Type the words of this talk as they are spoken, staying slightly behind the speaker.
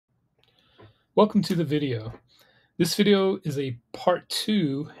Welcome to the video. This video is a part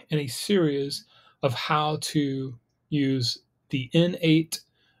 2 in a series of how to use the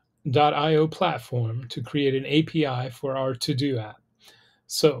n8.io platform to create an API for our To-Do app.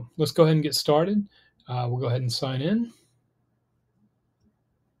 So let's go ahead and get started. We'll go ahead and sign in.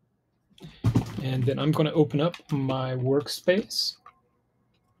 And then I'm going to open up my workspace.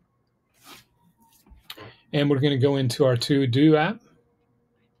 And we're going to go into our To-Do app.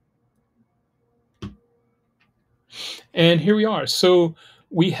 And here we are. So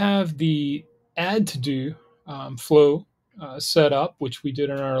we have the add to do flow set up, which we did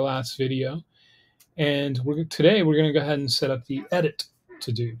in our last video. And today we're going to go ahead and set up the edit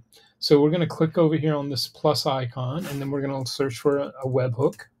to do. So we're going to click over here on this plus icon, and then we're going to search for a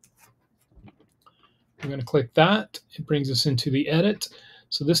webhook. We're going to click that. It brings us into the edit.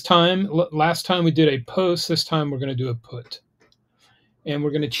 So this time, last time we did a post, this time we're going to do a put. And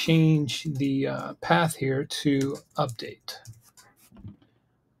we're going to change the path here to update.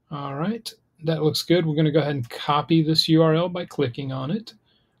 All right, that looks good. We're going to go ahead and copy this URL by clicking on it.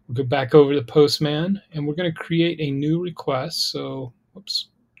 We'll go back over to Postman, and we're going to create a new request. So, whoops,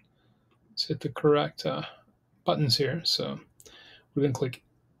 let's hit the correct buttons here. So we're going to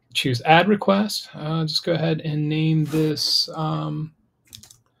choose Add Request. Just go ahead and name this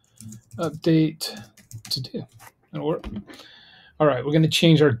Update To Do. That'll work. All right, we're going to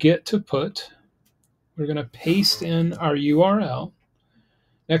change our get to put. We're going to paste in our URL.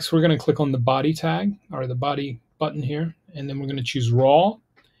 Next, we're going to click on the body tag, or the body button here, and then we're going to choose raw,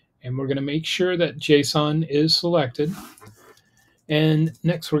 and we're going to make sure that JSON is selected. And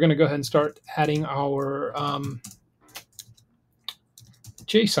next, we're going to go ahead and start adding our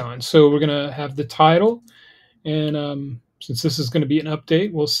JSON. So we're going to have the title, and since this is going to be an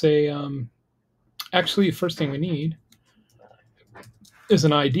update, we'll say, actually, the first thing we need is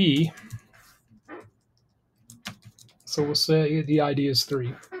an ID. So we'll say the ID is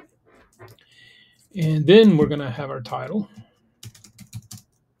 3. And then we're going to have our title.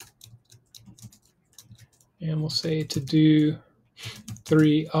 And we'll say to do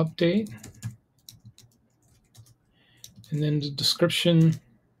 3 update. And then the description.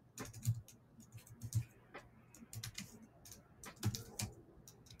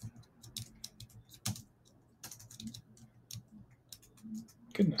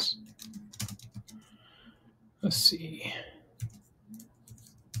 Goodness. Let's see.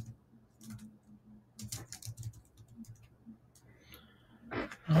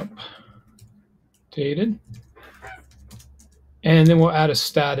 Updated. And then we'll add a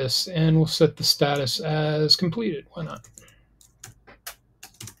status, and we'll set the status as completed. Why not?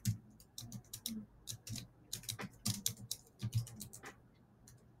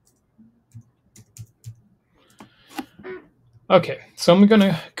 Okay, so I'm going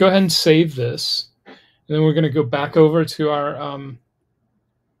to go ahead and save this. And then we're going to go back over to our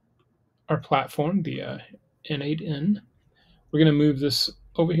platform, the n8n. We're going to move this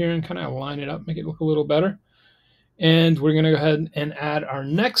over here and kind of line it up, make it look a little better. And we're going to go ahead and add our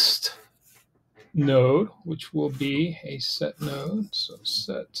next node, which will be a set node. So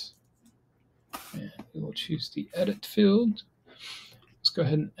set, and we will choose the edit field. Let's go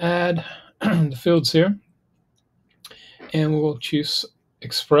ahead and add the fields here. And we'll choose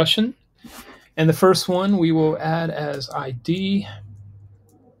expression. And the first one we will add as ID.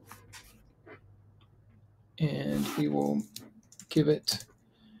 And we will give it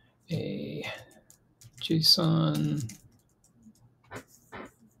a JSON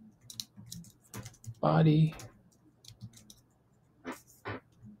body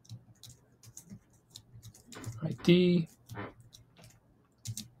ID.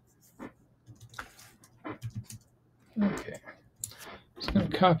 Okay, just going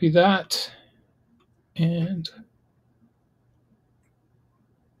to copy that, and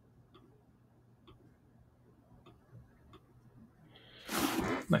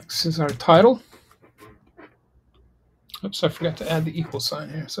next is our title. Oops, I forgot to add the equal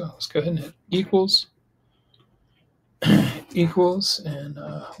sign here. So let's go ahead and hit equals, equals, and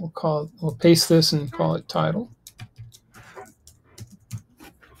we'll paste this and call it title.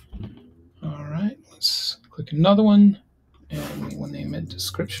 All right, let's click another one, and we will name it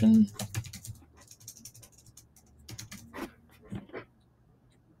description.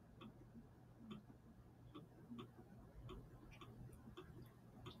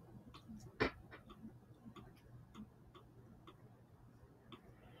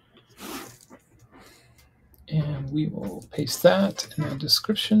 And we will paste that in the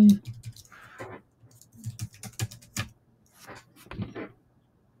description.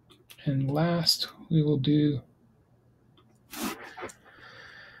 And last, we will do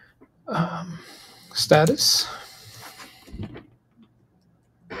status.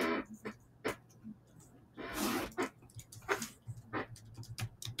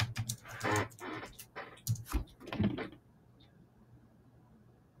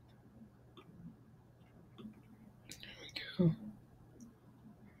 Go.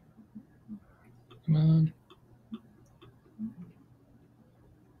 Come on.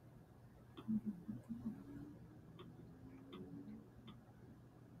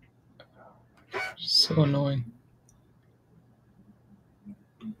 So annoying.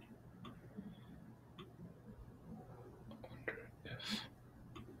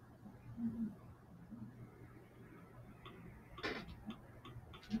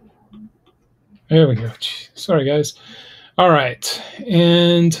 There we go. Sorry, guys. All right.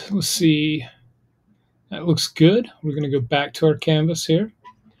 And let's see. That looks good. We're going to go back to our canvas here.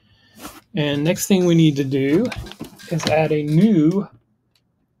 And next thing we need to do is add a new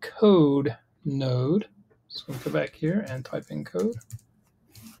code node. So we'll go back here and type in code.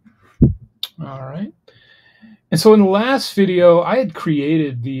 All right. And so in the last video, I had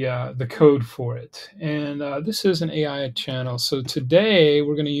created the code for it. And this is an AI channel. So today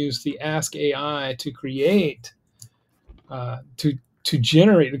we're going to use the Ask AI to create, to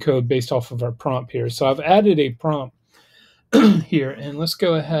generate the code based off of our prompt here. So I've added a prompt here, and let's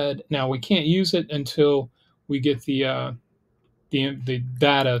go ahead. Now we can't use it until we get the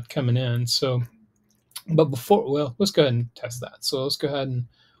data coming in. So, but before, well, let's go ahead and test that. So let's go ahead and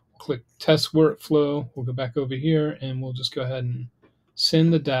click test workflow. We'll go back over here and we'll just go ahead and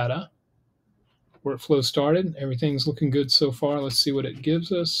send the data. Workflow started. Everything's looking good so far. Let's see what it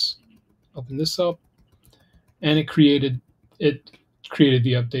gives us. Open this up, and it created the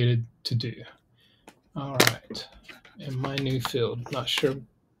updated to do. All right, and my new field. Not sure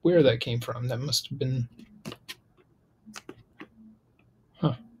where that came from. That must have been.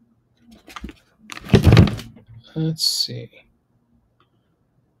 Huh. Let's see.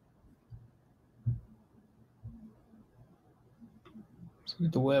 Let's look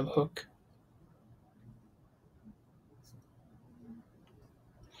at the webhook.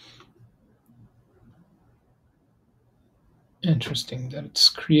 Interesting that it's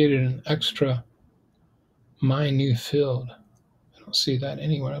created an extra my new field. I don't see that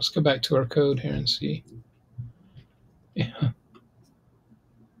anywhere. Let's go back to our code here and see. Yeah.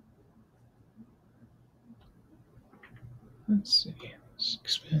 Let's see. Let's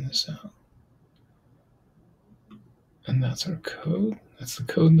expand this out. And that's our code. That's the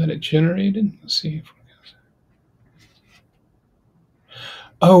code that it generated. Let's see if we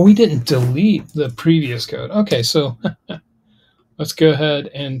Oh, we didn't delete the previous code. Okay, so let's go ahead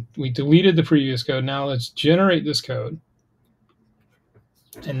and we deleted the previous code. Now let's generate this code.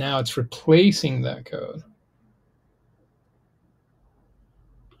 And now it's replacing that code.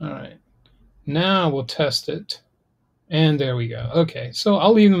 All right. Now we'll test it. And there we go. Okay, so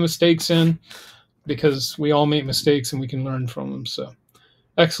I'll leave the mistakes in because we all make mistakes and we can learn from them. So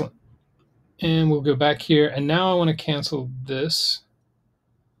excellent. And we'll go back here. And now I want to cancel this.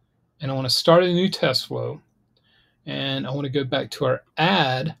 And I want to start a new test flow. And I want to go back to our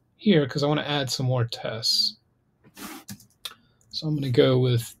add here because I want to add some more tests. So I'm going to go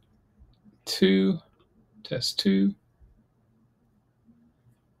with 2, test 2.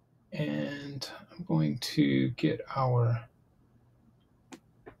 And I'm going to get our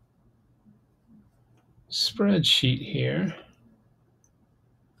spreadsheet here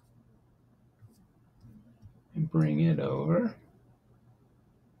and bring it over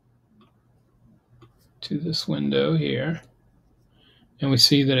to this window here. And we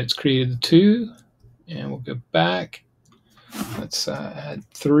see that it's created the 2. And we'll go back. Let's add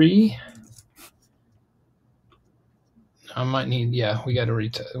 3. I might need, yeah, we got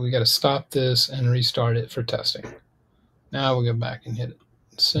to stop this and restart it for testing. Now we'll go back and hit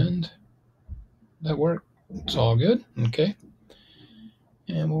send. That work? It's all good. Okay.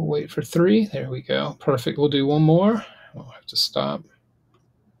 And we'll wait for 3. There we go. Perfect. We'll do one more. We'll have to stop.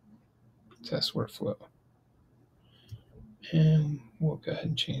 Test workflow. And we'll go ahead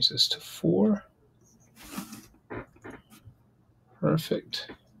and change this to 4.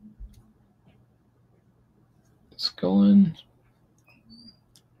 Perfect. It's going.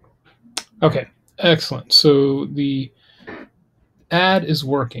 Okay, excellent. So the add is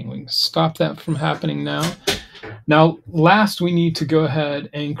working. We can stop that from happening now. Now, last we need to go ahead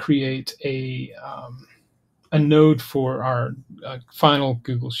and create a node for our final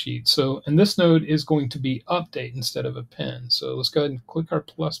Google Sheet. So, and this node is going to be update instead of append. So let's go ahead and click our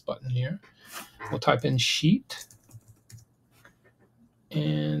plus button here. We'll type in sheet.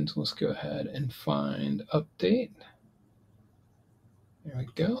 And let's go ahead and find update. There we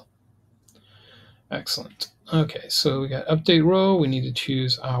go. Excellent. Okay, so we got update row. We need to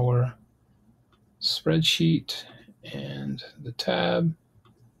choose our spreadsheet and the tab.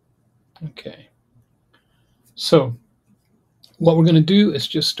 Okay. So what we're going to do is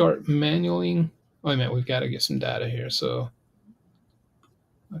just start manually. Wait a minute, we've got to get some data here. So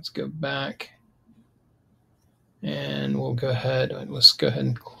let's go back and we'll go ahead and let's go ahead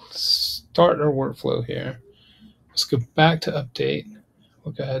and start our workflow here. Let's go back to update.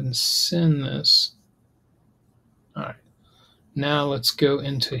 We'll go ahead and send this. All right. Now let's go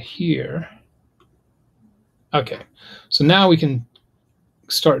into here. Okay. So now we can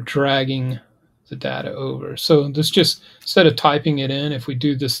start dragging the data over. So this just, instead of typing it in, if we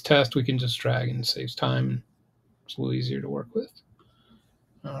do this test, we can just drag and it saves time. It's a little easier to work with.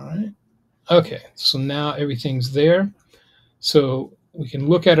 All right. Okay. So now everything's there. So we can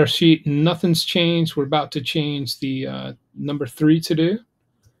look at our sheet. Nothing's changed. We're about to change the number 3 to do.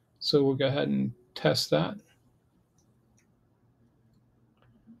 So we'll go ahead and test that.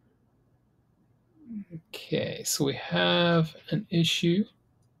 Okay, so we have an issue.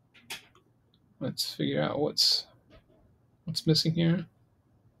 Let's figure out what's missing here.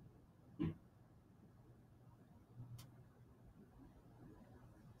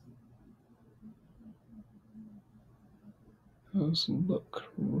 Those look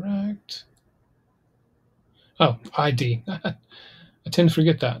correct. Oh, ID. I tend to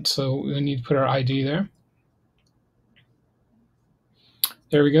forget that, so we need to put our ID there.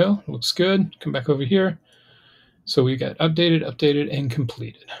 There we go. Looks good. Come back over here. So we got updated, updated, and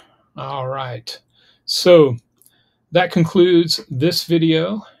completed. All right. So that concludes this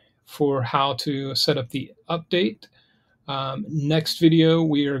video for how to set up the update. Next video,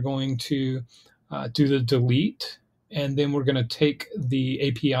 we are going to do the delete, and then we're going to take the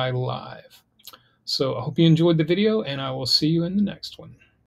API live. So I hope you enjoyed the video, and I will see you in the next one.